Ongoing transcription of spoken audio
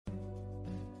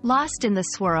Lost in the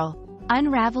swirl,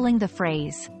 unraveling the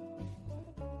phrase.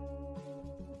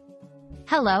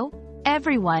 Hello,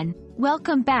 everyone.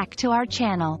 Welcome back to our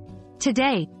channel.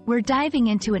 Today, we're diving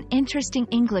into an interesting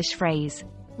English phrase,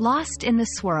 lost in the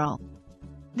swirl.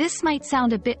 This might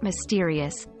sound a bit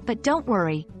mysterious, but don't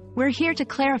worry, we're here to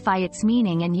clarify its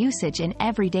meaning and usage in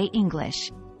everyday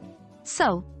English.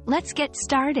 So, let's get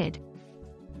started.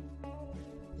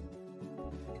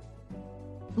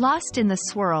 Lost in the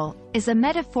swirl is a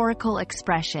metaphorical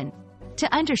expression.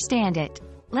 To understand it,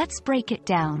 let's break it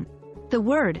down. The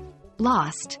word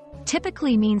lost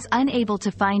typically means unable to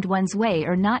find one's way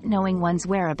or not knowing one's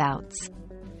whereabouts.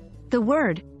 The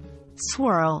word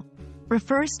swirl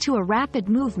refers to a rapid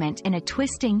movement in a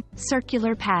twisting,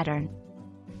 circular pattern.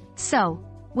 So,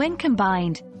 when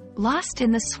combined, lost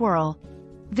in the swirl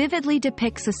vividly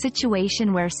depicts a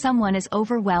situation where someone is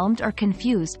overwhelmed or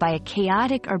confused by a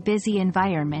chaotic or busy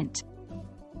environment.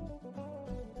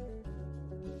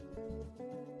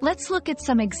 Let's look at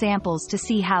some examples to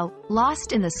see how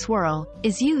lost in the swirl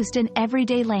is used in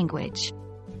everyday language.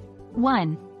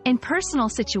 1. In personal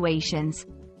situations,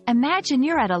 imagine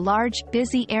you're at a large,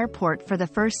 busy airport for the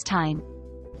first time.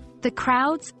 The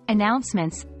crowds,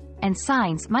 announcements, and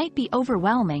signs might be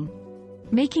overwhelming,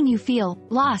 making you feel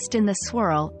lost in the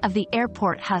swirl of the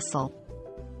airport hustle.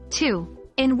 2.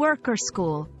 In work or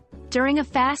school, during a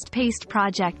fast-paced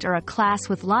project or a class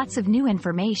with lots of new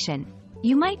information,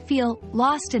 you might feel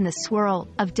lost in the swirl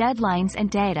of deadlines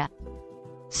and data,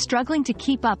 struggling to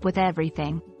keep up with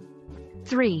everything.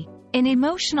 3. In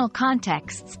emotional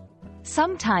contexts,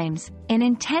 sometimes, in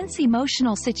intense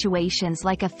emotional situations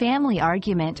like a family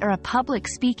argument or a public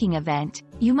speaking event,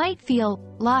 you might feel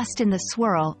lost in the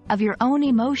swirl of your own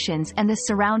emotions and the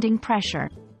surrounding pressure.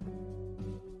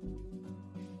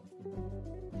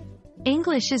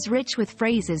 English is rich with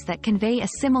phrases that convey a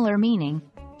similar meaning.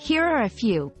 Here are a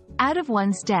few. Out of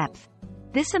one's depth.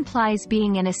 This implies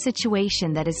being in a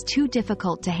situation that is too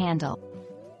difficult to handle.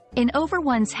 In over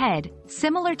one's head,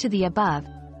 similar to the above,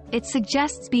 it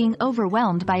suggests being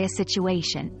overwhelmed by a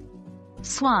situation.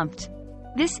 Swamped.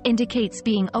 This indicates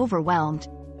being overwhelmed,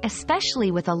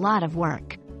 especially with a lot of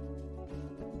work.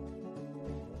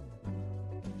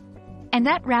 And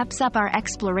that wraps up our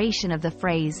exploration of the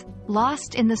phrase,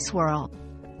 lost in the swirl.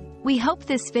 We hope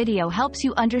this video helps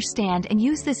you understand and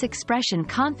use this expression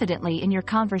confidently in your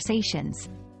conversations.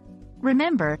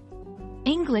 Remember,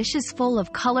 English is full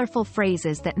of colorful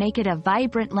phrases that make it a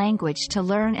vibrant language to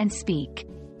learn and speak.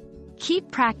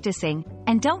 Keep practicing,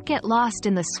 and don't get lost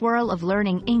in the swirl of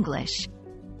learning English.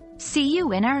 See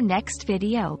you in our next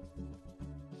video.